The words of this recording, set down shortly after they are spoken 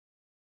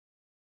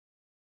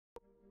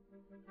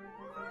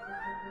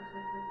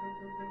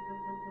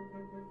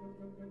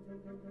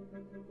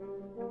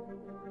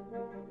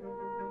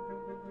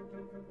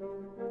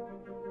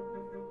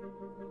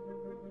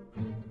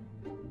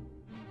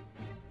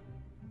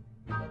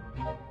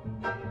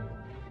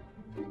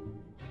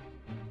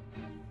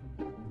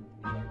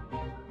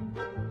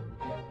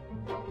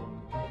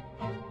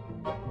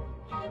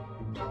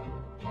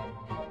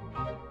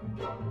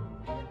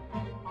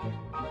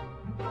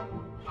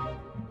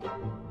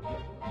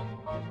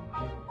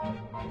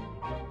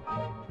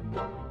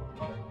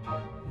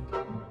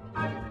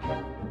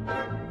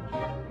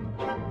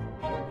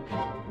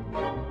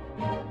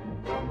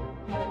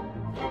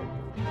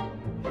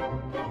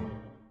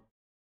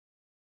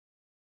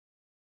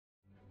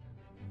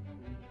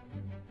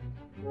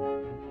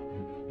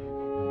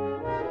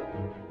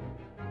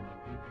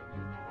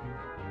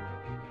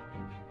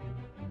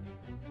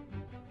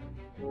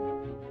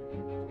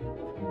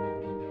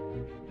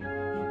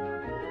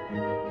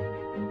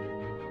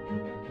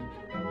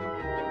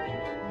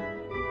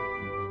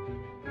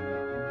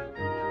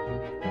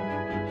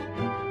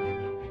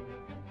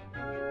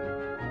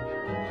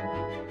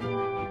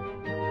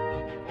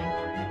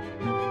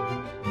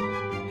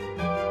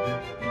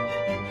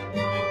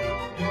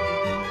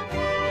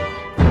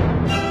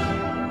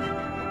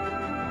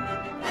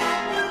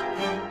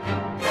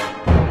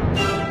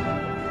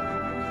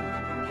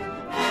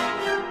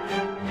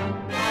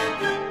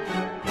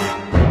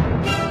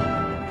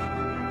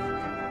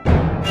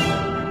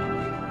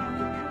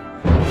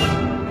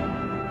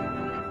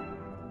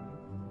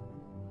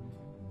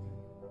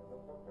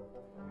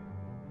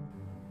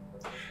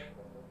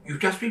You've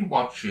just been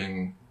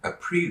watching a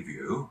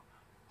preview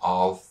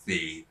of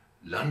the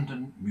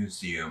London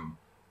Museum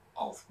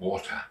of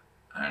Water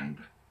and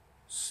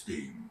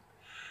Steam.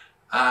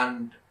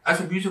 And as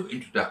a musical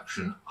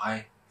introduction,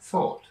 I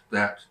thought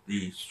that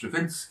the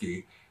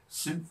Stravinsky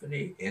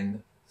Symphony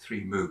in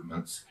 3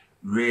 movements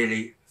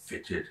really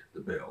fitted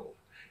the bill.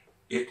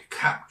 It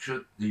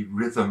captured the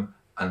rhythm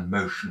and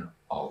motion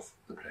of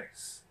the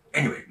place.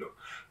 Anyway, look,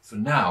 for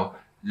now,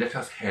 let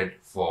us head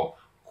for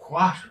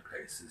quieter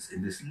places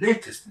in this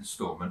latest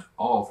instalment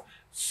of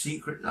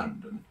Secret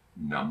London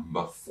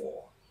number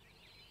 4.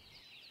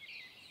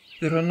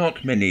 There are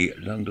not many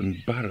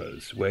London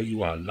boroughs where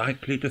you are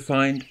likely to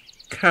find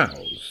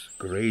cows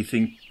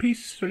grazing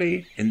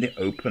peacefully in the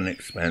open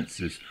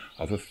expanses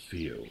of a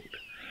field.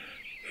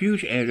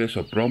 Huge areas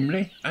of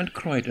Bromley and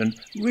Croydon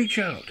reach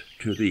out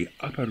to the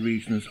upper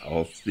regions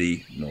of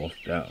the North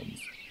Downs,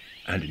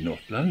 and in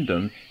North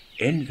London,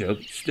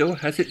 Enfield still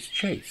has its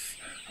chase,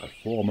 a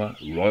former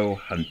royal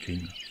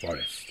hunting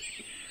forest.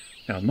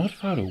 Now, not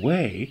far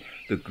away,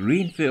 the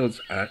green fields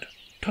at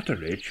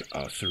Totteridge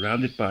are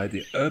surrounded by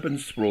the urban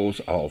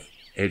sprawls of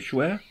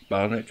Edgware,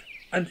 Barnet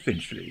and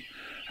Finchley,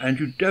 and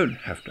you don't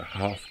have to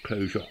half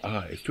close your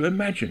eyes to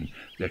imagine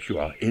that you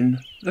are in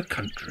the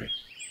country.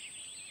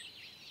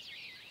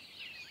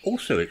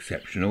 Also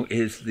exceptional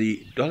is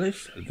the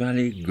Dollis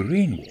Valley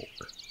Green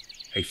Walk,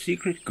 a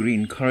secret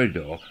green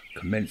corridor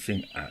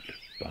commencing at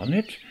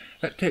Barnet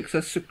that takes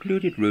a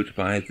secluded route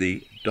by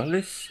the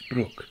Dollis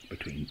Brook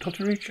between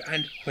Totteridge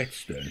and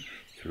Whetstone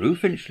through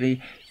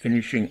Finchley,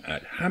 finishing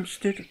at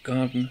Hampstead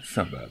Garden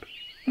suburb,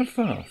 not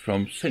far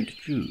from St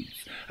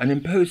Jude's, an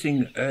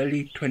imposing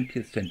early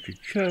 20th century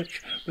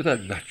church with a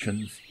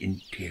Lutyens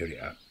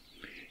interior.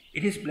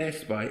 It is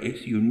blessed by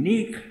its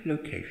unique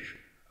location,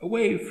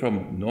 away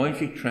from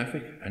noisy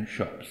traffic and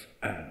shops,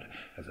 and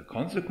as a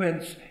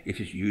consequence it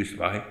is used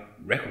by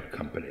record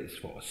companies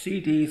for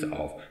CDs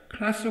of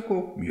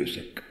classical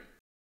music.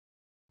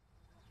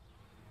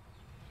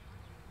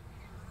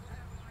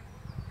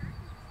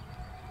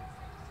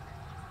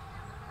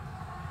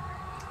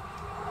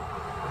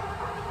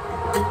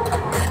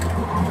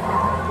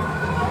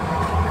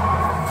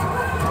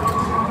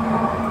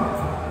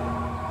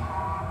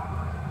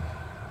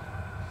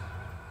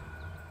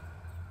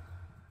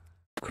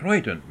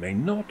 Croydon may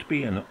not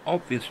be an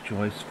obvious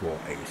choice for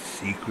a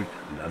secret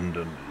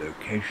London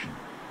location,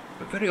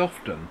 but very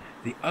often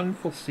the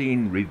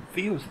unforeseen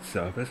reveals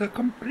itself as a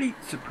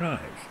complete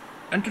surprise,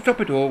 and to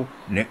top it all,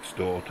 next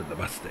door to the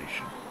bus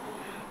station.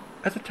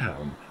 As a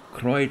town,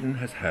 Croydon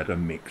has had a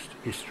mixed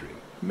history,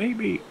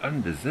 maybe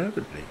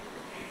undeservedly.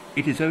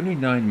 It is only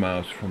 9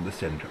 miles from the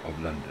centre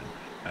of London,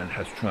 and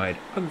has tried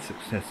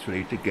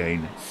unsuccessfully to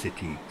gain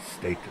city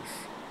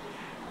status.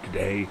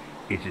 Today,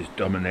 it is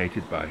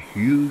dominated by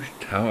huge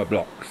tower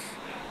blocks,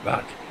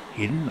 but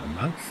hidden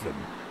amongst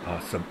them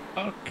are some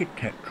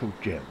architectural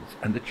gems,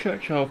 and the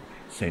Church of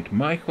St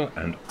Michael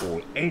and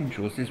All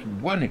Angels is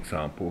one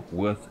example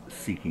worth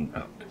seeking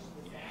out.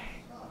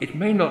 It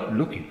may not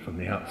look it from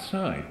the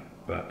outside,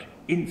 but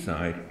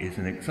inside is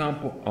an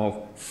example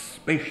of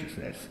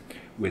spaciousness,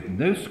 with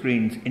no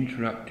screens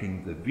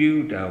interrupting the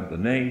view down the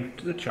nave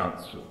to the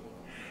chancel.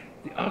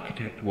 The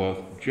architect was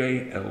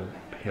J.L.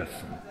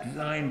 Pearson,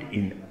 designed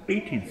in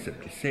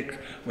 1876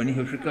 when he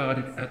was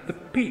regarded at the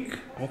peak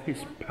of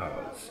his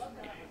powers.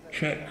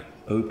 Check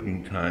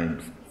opening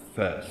times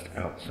first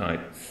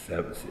outside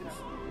services.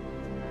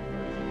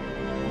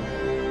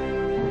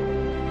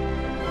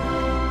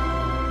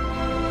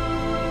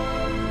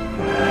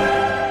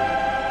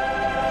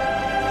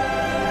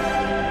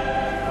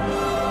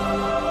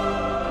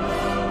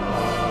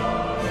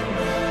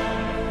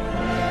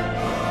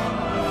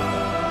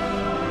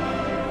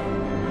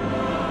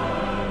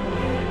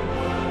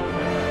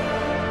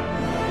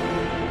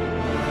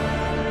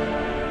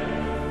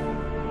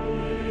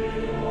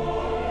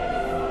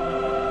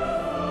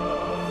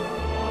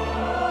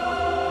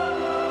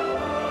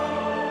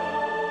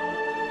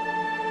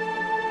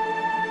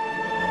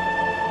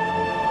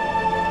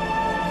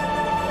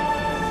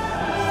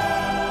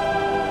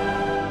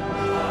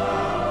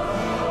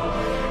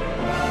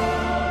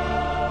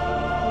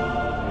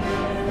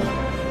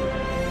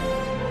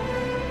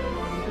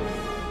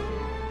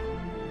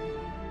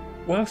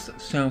 Whilst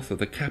south of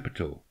the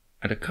capital,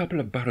 and a couple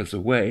of boroughs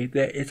away,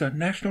 there is a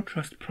National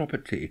Trust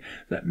property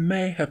that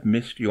may have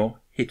missed your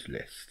hit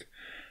list.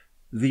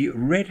 The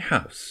Red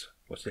House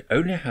was the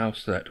only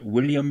house that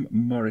William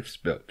Morris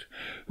built,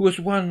 who was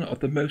one of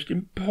the most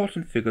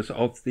important figures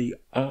of the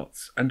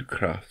arts and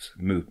crafts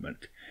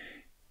movement.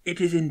 It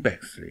is in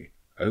Bexley,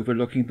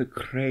 overlooking the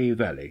Cray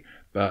Valley,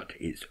 but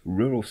its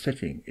rural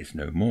setting is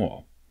no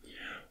more.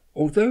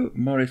 Although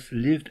Morris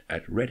lived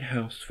at Red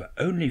House for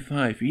only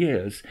 5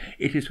 years,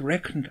 it is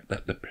reckoned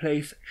that the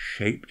place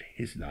shaped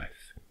his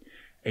life.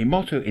 A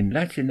motto in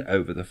Latin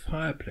over the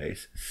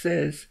fireplace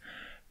says,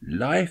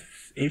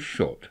 "Life is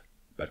short,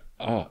 but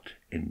art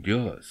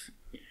endures."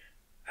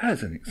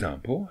 As an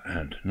example,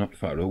 and not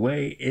far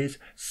away, is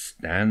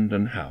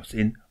Standon House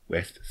in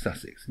West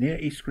Sussex, near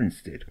East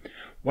Grinstead,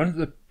 one of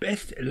the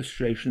best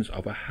illustrations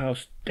of a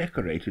house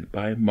decorated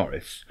by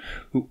Morris,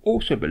 who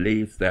also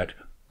believed that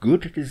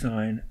good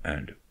design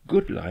and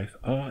good life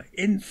are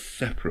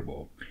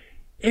inseparable.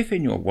 If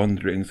in your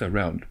wanderings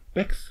around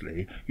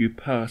Bexley you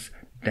pass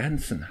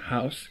Danson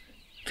House,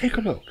 take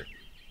a look.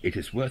 It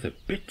is worth a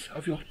bit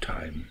of your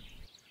time.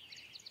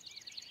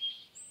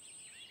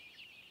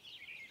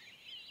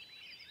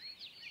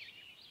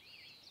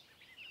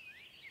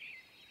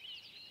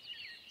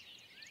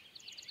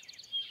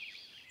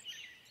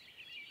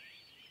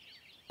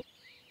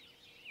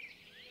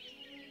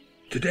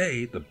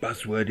 Today the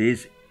buzzword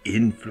is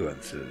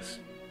influencers,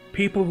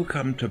 people who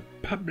come to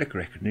public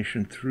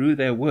recognition through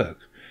their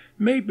work,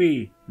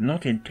 maybe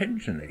not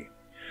intentionally.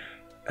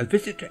 A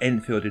visit to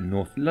Enfield in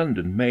North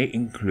London may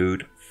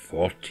include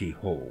Forty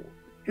Hall.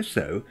 If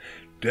so,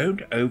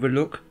 don't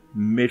overlook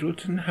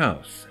Middleton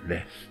House,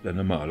 less than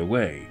a mile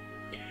away.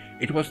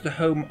 It was the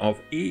home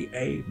of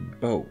E.A.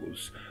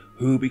 Bowles,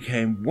 who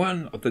became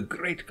one of the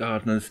great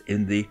gardeners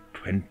in the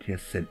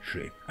 20th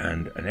century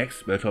and an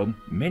expert on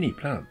many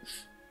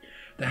plants.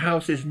 The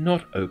house is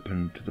not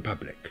open to the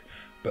public,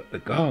 but the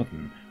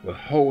garden will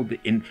hold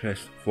the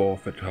interest for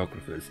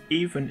photographers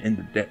even in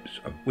the depths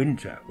of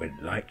winter when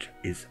light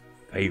is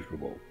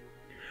favourable.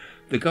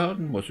 The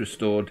garden was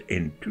restored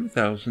in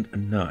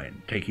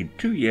 2009, taking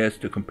 2 years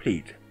to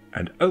complete,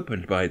 and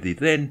opened by the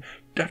then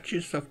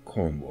Duchess of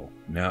Cornwall,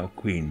 now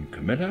Queen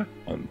Camilla,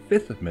 on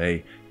 5th of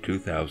May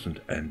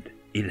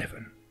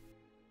 2011.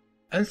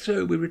 And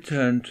so we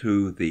return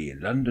to the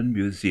London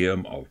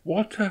Museum of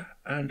Water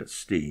and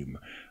Steam,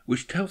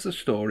 which tells the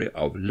story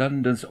of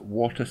London's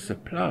water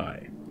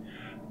supply.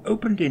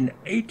 Opened in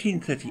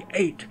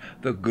 1838,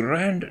 the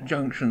Grand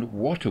Junction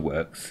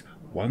Waterworks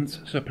once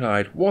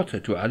supplied water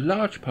to a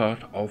large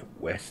part of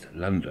West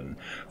London,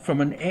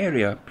 from an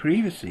area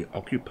previously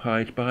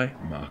occupied by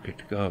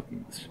market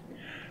gardens.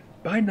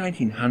 By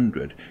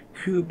 1900,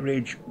 Kew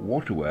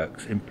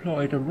Waterworks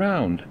employed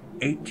around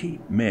 80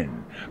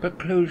 men, but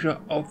closure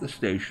of the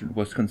station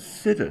was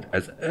considered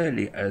as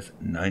early as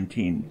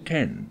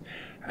 1910,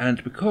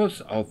 and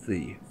because of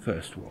the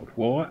First World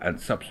War and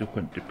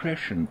subsequent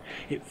depression,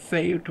 it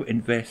failed to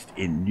invest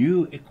in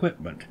new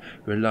equipment,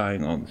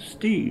 relying on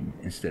steam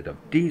instead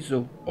of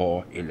diesel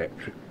or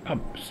electric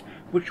pumps,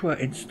 which were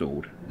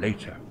installed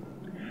later.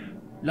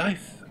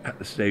 Life at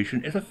the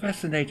station is a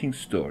fascinating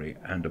story,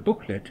 and a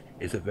booklet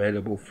is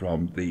available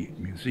from the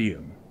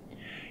museum.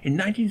 In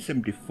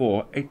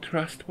 1974, a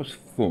trust was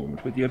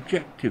formed with the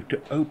objective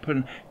to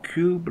open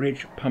Kew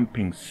Bridge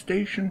Pumping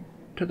Station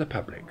to the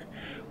public,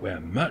 where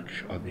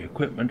much of the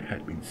equipment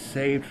had been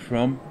saved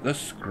from the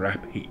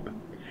scrap heap.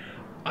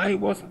 I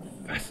was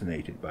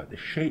fascinated by the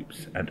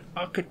shapes and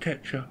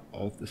architecture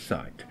of the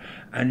site,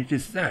 and it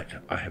is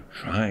that I have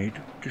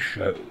tried to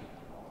show.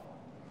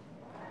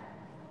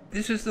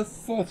 This is the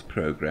 4th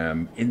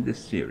programme in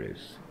this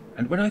series,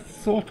 and when I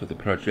thought of the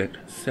project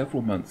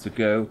several months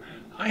ago,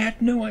 I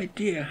had no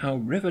idea how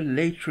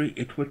revelatory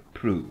it would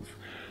prove,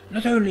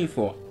 not only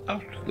for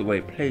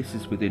out-of-the-way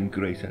places within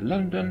Greater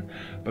London,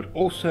 but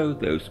also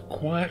those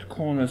quiet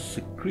corners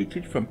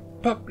secreted from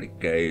public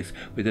gaze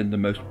within the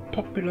most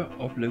popular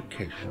of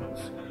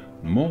locations.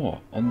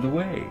 More on the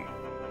way.